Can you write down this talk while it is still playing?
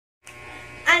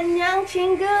Annyeong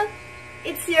chingu!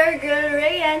 It's your girl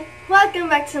Reyanne. Welcome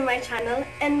back to my channel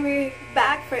and we're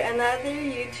back for another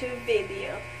YouTube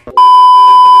video.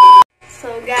 So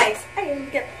guys, ayun,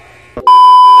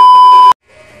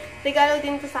 regalo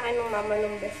din to sa akin ng mama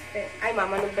ng best friend. Ay,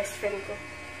 mama ng best friend ko.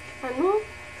 Ano?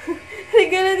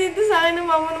 Regalo din to sa akin ng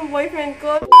mama ng boyfriend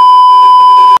ko.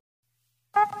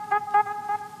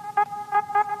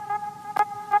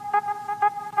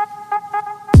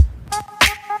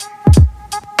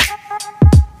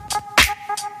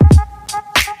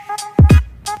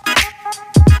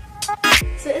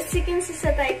 So as you can see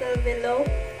sa title below,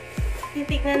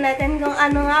 titignan natin kung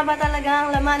ano nga ba talaga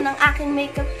ang laman ng aking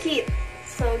makeup kit.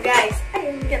 So guys,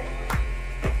 ayun,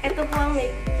 ito po ang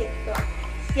makeup kit ko.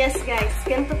 Yes guys,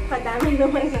 ganito padami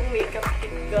naman ng makeup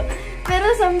kit ko. Pero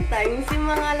sometimes, yung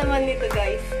mga laman nito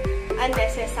guys,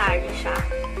 unnecessary siya.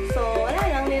 So wala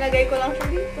lang, nilagay ko lang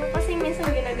siya dito kasi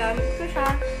minsan ginagamit ko siya,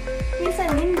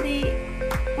 minsan hindi.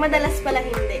 Madalas pala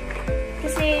hindi.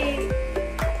 Kasi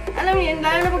alam mo yun,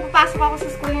 lalo na pagpapasok ako sa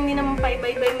school, hindi naman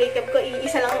paibay-bay makeup ko,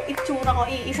 iisa lang ang itsura ko,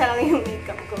 iisa lang yung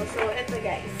makeup ko. So, eto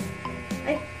guys.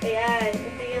 Ay, ayan.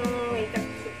 Ito yung makeup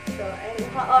kit ko. And,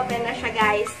 naka-open na siya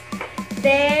guys.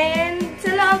 Then,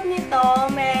 sa loob nito,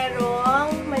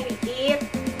 merong maliit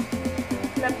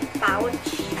na pouch.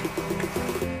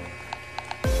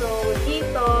 So,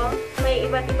 dito, may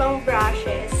iba't ibang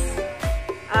brushes.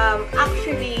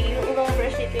 Actually, yung ibang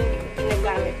brush dito hindi ko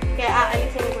ginagamit. Kaya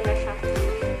aalisin ko na siya.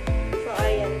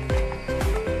 Ayan.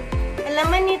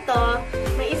 Alaman nito,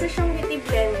 may isa siyang beauty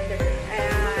blender.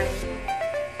 Ayan.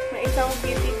 May isang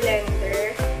beauty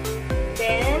blender.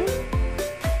 Then,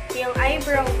 yung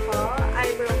eyebrow ko,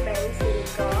 eyebrow pencil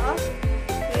ko,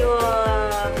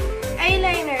 yung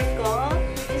eyeliner ko,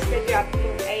 which is the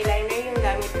graphing eyeliner, yung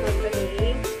gamit ko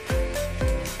today.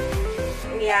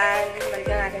 Ayan.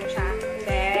 Balikan natin siya.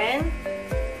 Then,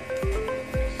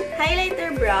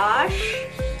 highlighter brush,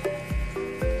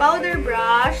 powder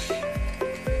brush,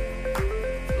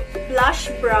 blush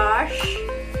brush,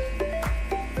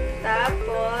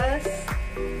 tapos,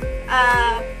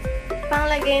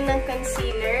 panglagay ng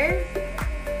concealer,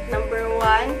 number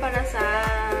 1, para sa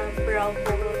brow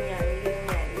bone yan,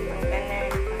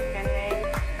 ganyan, pang kanan.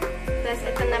 Tapos,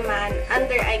 ito naman,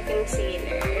 under eye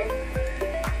concealer.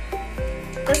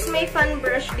 Tapos, may fan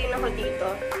brush din ako dito.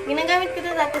 Ginagamit ko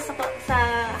ito dati sa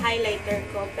highlighter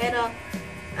ko, pero,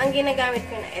 ang ginagamit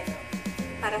ko na ito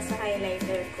para sa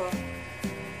highlighter ko.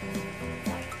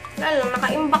 Lalo,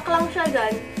 naka-imbak lang siya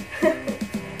dyan.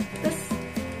 Tapos,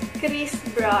 crease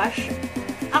brush.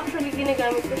 Actually,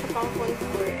 ginagamit ko siya pang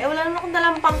contour. Eh, wala naman akong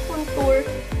dalang pang contour.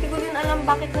 Hindi ko din alam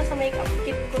bakit nasa makeup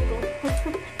kit ko to.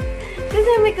 Kasi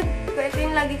makeup ko, ito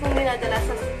yung lagi kong dinadala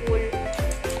sa school.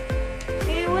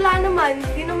 Eh, wala naman.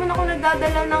 Hindi naman ako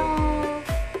nagdadala ng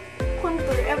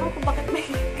contour. Ewan ko bakit may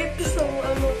kit sa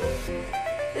ano ko.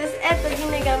 Tapos, eto,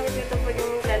 ginagamit dito pag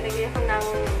yung lalagay ako ng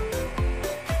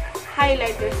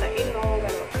highlighter sa ilong,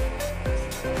 gano'n.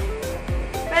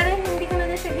 Pero, hindi ko na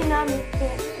din siya ginamit.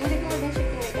 Hindi ko na din siya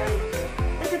ginagamit.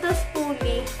 Tapos, ito,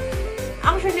 spoolie.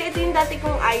 Actually, ito yung dati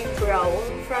kong eyebrow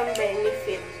from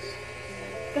Benefit.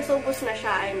 Kasi, ubos na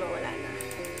siya. Ano, wala na.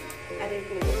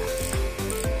 Naririnig nyo ba?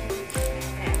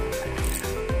 Ayan,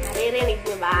 naririnig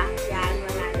nyo ba? Yan,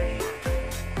 wala na siya.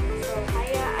 So,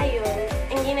 kaya, ayun.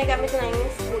 Ang ginagamit ko lang yung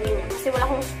spoolie niya. Kasi wala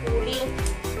akong spoolie.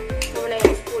 So, wala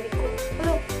yung spoolie ko.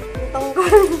 Hello,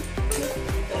 natanggal.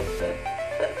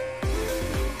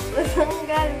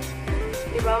 Natanggal.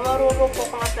 Diba, marunong po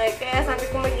kasi. Kaya sabi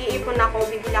ko mag-iipon ako,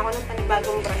 bibili ako ng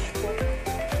panibagong brush ko.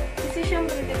 Kasi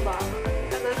syempre, diba,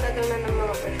 tagal-tagal na ng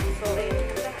mga brush ko. So, ayun,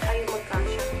 ayaw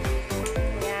magkasya.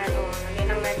 Ayan, o, lagay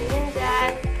lang natin yan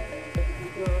dyan.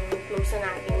 Close na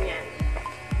natin yan.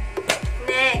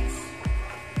 Next.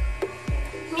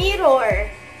 Mirror.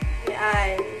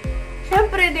 Yan.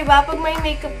 Siyempre, diba, pag may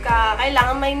makeup ka,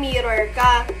 kailangan may mirror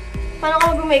ka. Paano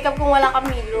ka mag-makeup kung wala ka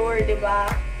mirror, diba?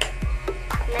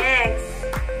 Next.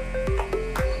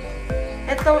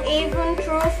 Itong Avon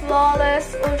True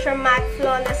Flawless Ultra Matte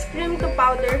Flawless Cream to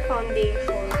Powder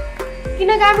Foundation.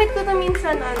 Ginagamit ko ito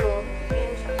minsan, ano,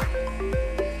 ayan siya.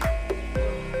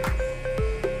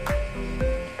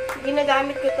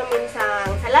 Ginagamit ko ito minsan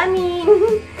salamin.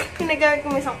 Ginagamit ko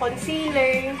minsan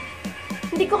concealer.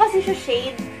 Hindi ko kasi siya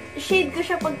shade. Shade ko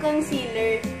siya pag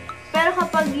concealer. Pero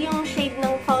kapag yung shade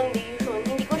ng foundation,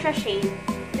 hindi ko siya shade.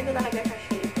 Hindi ko talaga siya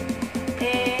shade.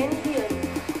 And, yun.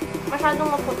 Masyadong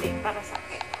maputi para sa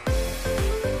akin.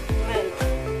 Well,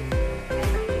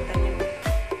 nakikita niyo.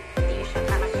 Hindi siya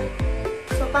talaga.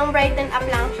 So, pang brighten up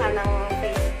lang siya ng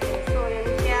face ko. So, yun.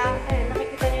 Kaya, ayun,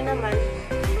 nakikita niyo naman.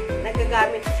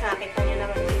 Nagagamit siya. Kita niyo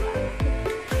naman, diba?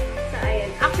 So,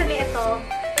 ayun. Actually, ito,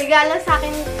 regalo sa akin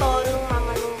ito nung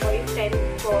mama nung boyfriend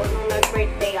ko nung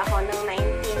nag-birthday ako ng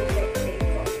 19th birthday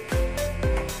ko.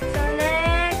 So,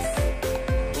 next,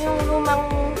 yung lumang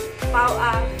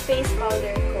face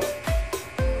powder ko.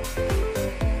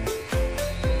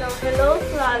 So, Hello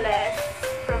Flawless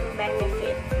from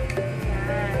Benefit.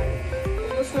 Yan.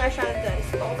 Ubus na siya, guys.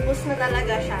 Ubus na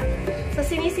talaga siya. So,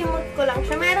 sinisimot ko lang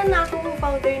siya. Meron na akong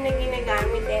powder na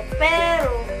ginagamit eh.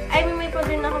 Pero, may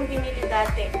powder na akong binili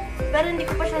dati. Pero, hindi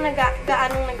ko pa siya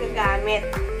gaanong nagagamit.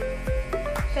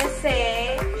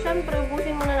 Kasi, syempre,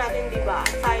 ubusin muna natin, diba?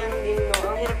 Sayang din,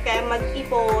 no? Ang hirap kaya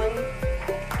mag-ipon.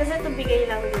 Kasi ito, bigay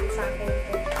lang din sa akin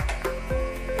ito.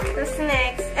 Tapos,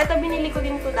 next, ito, binili ko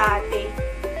din ito dati.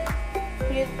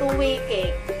 Yung two-way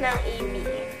cake ng EB.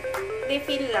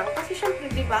 Refill lang. Kasi, syempre,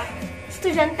 diba?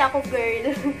 Estudyante ako,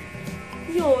 girl.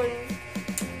 Yun.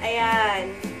 Ayan.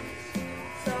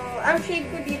 So, ang shade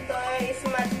ko dito is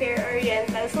Matte Fair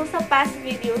Oriental. So, sa past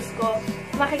videos ko,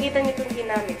 makikita nyo itong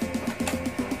ginamit.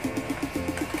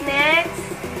 Next,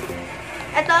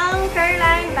 itong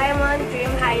Caroline Diamond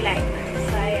Dream Highlighter.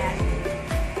 So, ayan.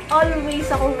 Always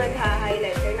akong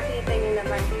nagha-highlighter. Nakita nyo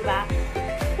naman, diba?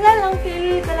 Wala lang,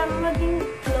 feel ko lang maging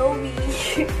glowy.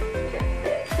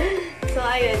 So,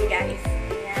 ayun, guys.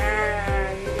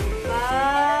 Ayan. Diba?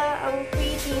 Ang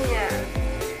pretty niya.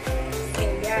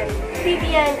 Ayan. Pretty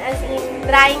yan, as in,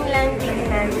 drying lang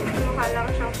tignan. Mukha lang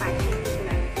siyang patchy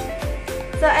tignan.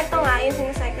 So, ito nga, yung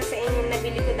sinasay ko sa inyo,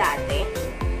 nabili ko dati.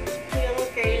 Yung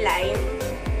Caroline.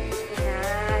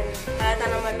 Ayan. Halata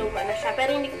naman luma na siya. Pero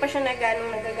hindi ko pa siya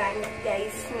nagagamit,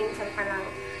 guys. Minsan pa lang.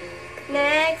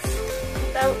 Next,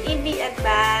 itong EB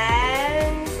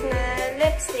Advance na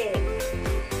lipstick.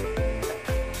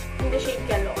 In the shade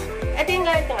Galore. Ito yung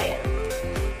gamit ko ngayon.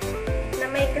 Na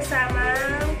may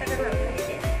kasamang,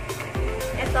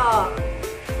 ito,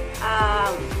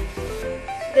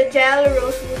 the Gel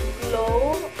Rosewood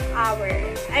Glow Hour.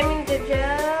 The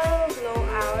Gel Glow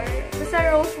Hour.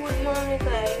 Basta Rosewood yung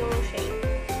ito yung shade.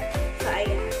 So,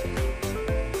 ayan.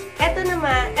 Ito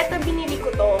naman, ito binili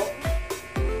ko to.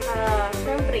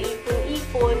 Siyempre,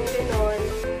 ipon, ganun.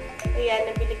 Ayan,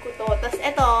 nabili ko to. Tapos,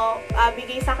 ito,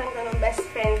 bigay sa akin to ng best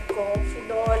friend ko, si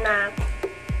Donna.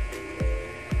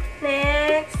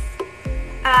 Next,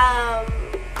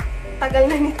 tagal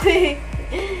na nito eh.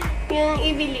 Yung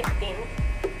EB Lip Tint.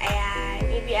 Ayan,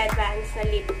 EB Advance na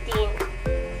Lip Tint.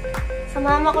 Sa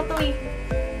mama ko to eh.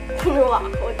 Kinuha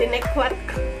ko, dinekwat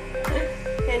ko.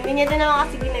 Yan, hindi niya din ako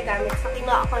kasi ginagamit. So,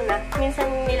 kinuha ko na. Minsan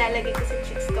nilalagay ko sa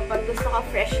cheeks kapag gusto ko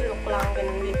fresh look lang.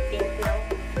 Ganun, lip tint lang.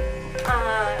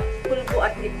 Pulbo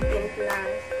at lip tint lang.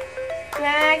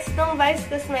 Next, itong Vice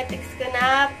Cosmetics ko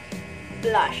na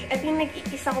blush. Ito yung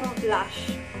nag-iisa kong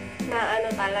blush na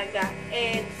ano talaga.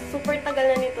 Super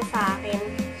tagal na nito sa akin.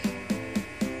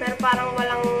 Pero parang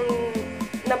walang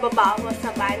nababawas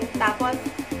sa ban. Tapos,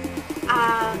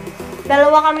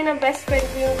 dalawa kami ng best friend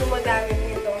ko yung gumagamit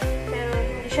nito. Pero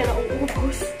hindi siya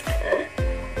nauubos.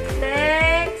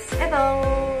 Next, itong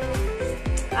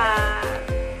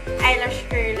eyelash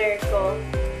curler ko.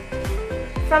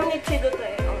 From Nichido to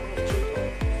eh. Nichido.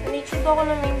 Sa Nichido ko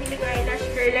naman yung biling eyelash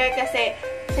curler kasi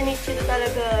sa Nichido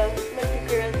talaga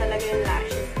nag-curl talaga yung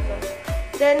lashes ko.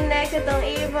 Then next, itong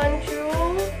Avon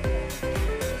True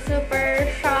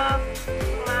Super Shock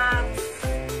Max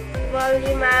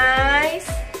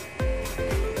Volumize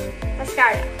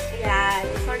Mascara. Ayan.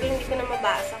 Sorry, hindi ko na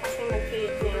mabasa kasi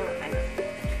nag-fade na yung ano.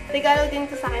 Regalo din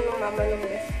to sa akin ng mama ng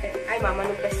best friend. Ay, mama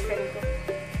ng best friend ko.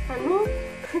 Ano?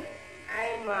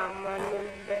 Ay, mama ng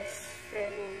best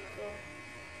friend ko.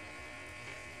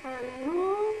 Ano?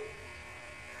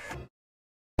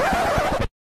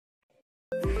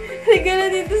 Regalo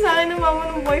dito sa akin ng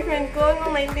mama ng boyfriend ko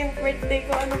nung 19th birthday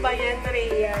ko. Ano ba yan?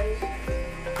 Reyanne.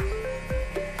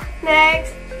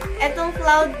 Next, etong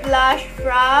Cloud Blush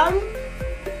from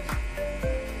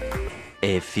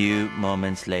a few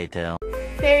moments later.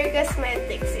 Fairy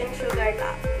Cosmetics in Sugar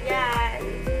Top. Yan.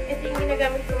 Ito yung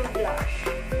ginagamit kong blush.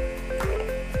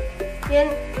 Yan.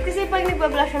 Kasi pag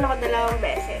nagpa-blush ako dalawang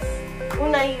beses.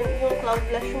 Una, yung Cloud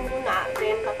Blush muna.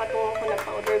 Then, papatungo ko ng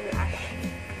powder blush.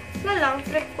 Wala lang.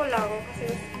 Trip ko lang. Kasi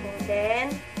gusto ko. Then,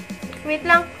 wait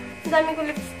lang. Ang dami ko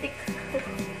lipstick.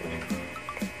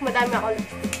 Madami ako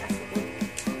lipstick kasi.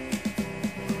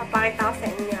 Papakita ko sa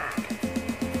inyo.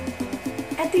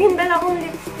 Ito yung dala kong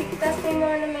lipstick. Tapos may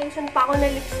mga na-mention pa ako na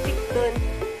lipstick dun.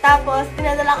 Tapos,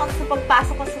 pinadala ko sa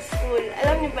pagpasok ko sa school.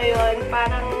 Alam niyo ba yun?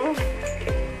 Parang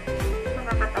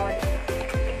nakakatawa dito.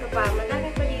 Ito pa. Madami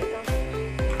pa dito.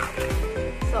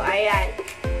 So, ayan.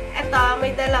 Ito,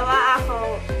 may dalawa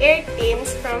akong ear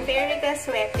tints from Fairy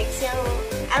Cosmetics.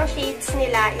 Ang shades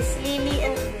nila is Lily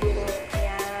and Blue.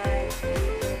 Ayan.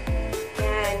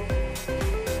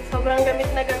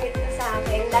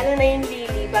 Lalo na yung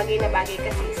lily, bagay na bagay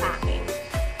kasi sa akin.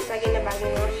 Bagay na bagay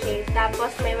ng shade.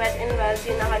 Tapos, may Wet n Wild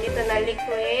din ako dito na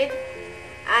liquid.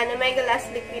 Mega Last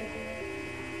Liquid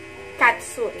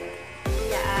Catsuit.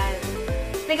 Yan.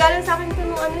 Regalo sa akin ito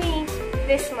nung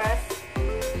Christmas.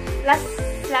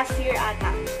 Last year ata.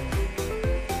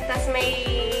 Tapos, may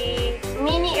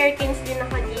mini airtins din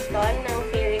ako dito ng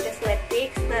Fairy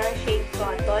Cosmetics na shade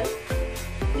Cotton.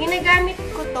 Ginagamit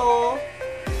ko to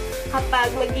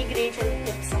kapag mag-gradient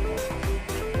tips ako.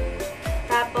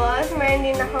 Tapos, meron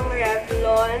din akong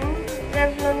Revlon.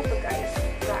 Revlon to guys.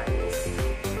 Promise.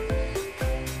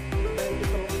 Hindi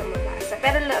ko na siya mabasa.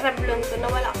 Pero Revlon to.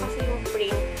 Nawala kasi yung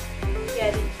print.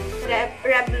 Yan.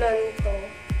 Revlon to.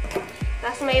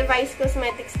 Tapos, may Vice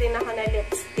Cosmetics din ako na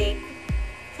lipstick.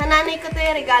 Sa nanay ko to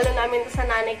yung regalo namin to sa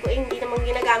nanay ko. Hindi naman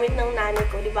ginagamit ng nanay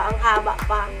ko. Diba? Ang haba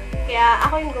pa. Kaya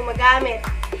ako yung gumagamit.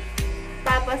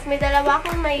 Tapos, may dalawa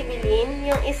akong Maybelline.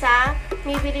 Yung isa,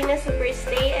 Maybelline na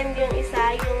Superstay. And yung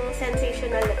isa, yung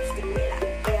sensational lipstick nila.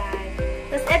 Ayan.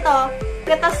 Tapos, ito,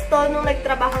 katas to nung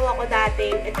nagtrabaho ako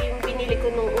dati. Ito yung binili ko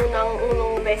nung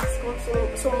unang beses kong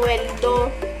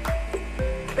sumweldo.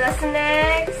 Tapos,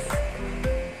 next,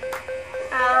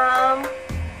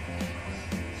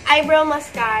 eyebrow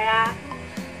mascara.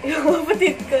 Yung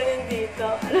kapatid ko nandito.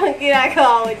 Ano ang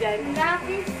ginagawa ko dyan?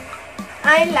 Lapis.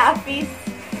 Ay, lapis.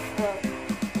 Oh.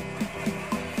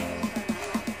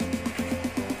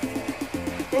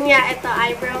 Yun nga, ito,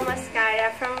 eyebrow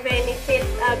mascara from Benefit.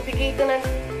 Bigay ito ng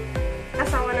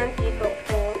asawa ng tito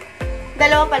ko.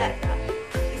 Dalawa pala ito.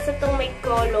 Isa itong may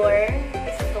color,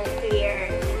 isa itong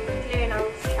clear. Clear lang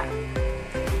siya.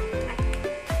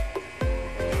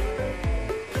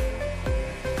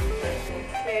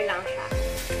 Clear lang siya.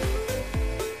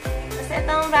 Tapos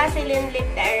itong Vaseline Lip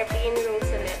Therapy in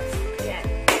Rose Lips. Yan.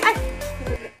 Ay!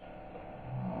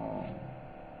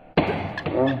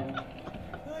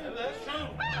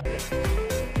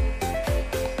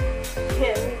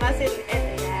 Yan, Vaseline.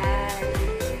 Ito yan.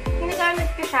 Ginagamit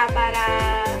ko siya para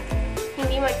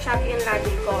hindi mag-chop yung labi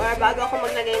ko or bago ako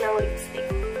maglagay ng lipstick.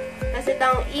 Tapos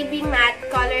itong EB Matte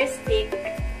Color Stick.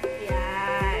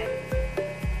 Yan.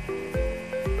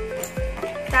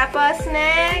 Tapos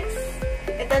next,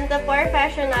 itong The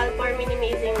Professional for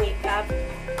Minimizing Makeup.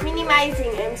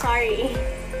 I'm sorry.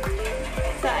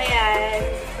 So, ayan.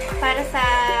 Para sa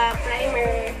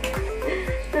primer.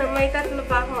 May tatlo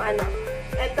pa akong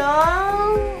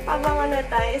Itong pabango na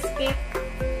tayo, Escape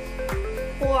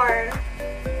Form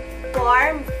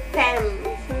Femme.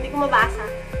 Hindi ko mabasa.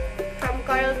 From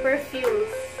Coral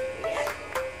Perfumes. Ayan.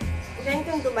 Diyan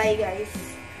kong Dubai, guys.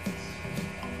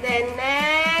 Then,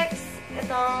 next,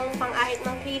 itong pang-ahit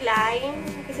ng kilay.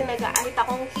 Kasi nag-aahit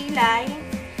akong kilay.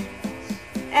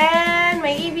 And,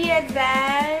 may EB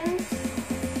Advance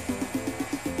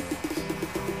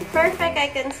Perfect Eye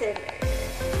Concealer.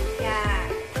 Yan.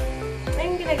 Na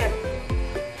yung ginagamit.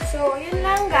 So, yun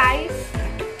lang guys.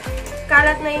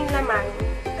 Kalat na yung laman.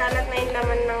 Kalat na yung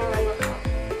laman ng ko.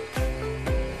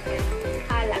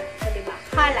 Kalat. So, diba?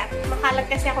 Kalat. Makalat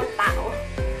kasi akong tao.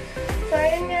 So,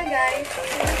 yun nga guys.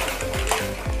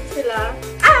 Sila.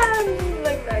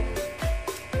 Laglag.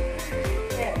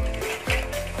 Ayan.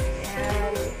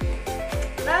 Ayan.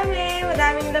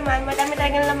 Madaming laman. Madami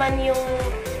talagang laman yung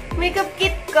makeup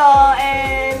kit ko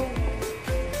and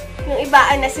yung iba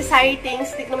unnecessary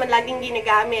things di naman laging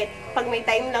ginagamit. Pag may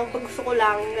time lang, pag gusto ko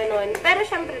lang, ganun. Pero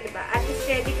syempre, diba? At least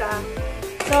ready ka.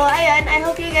 So, ayan. I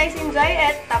hope you guys enjoy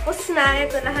it. Tapos na.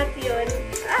 Ito lahat yun.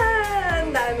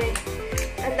 Ang dami.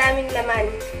 Ang daming laman.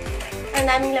 Ang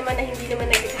daming laman na hindi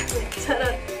naman nagagamit.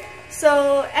 Charot.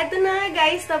 So, eto na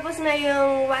guys. Tapos na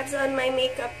yung what's on my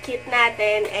makeup kit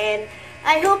natin. And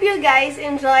I hope you guys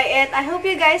enjoy it. I hope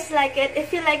you guys like it.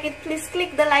 If you like it, please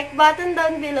click the like button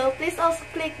down below. Please also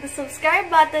click the subscribe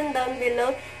button down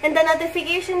below and the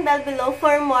notification bell below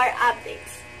for more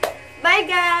updates. Bye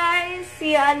guys!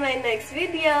 See you on my next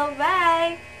video.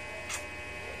 Bye!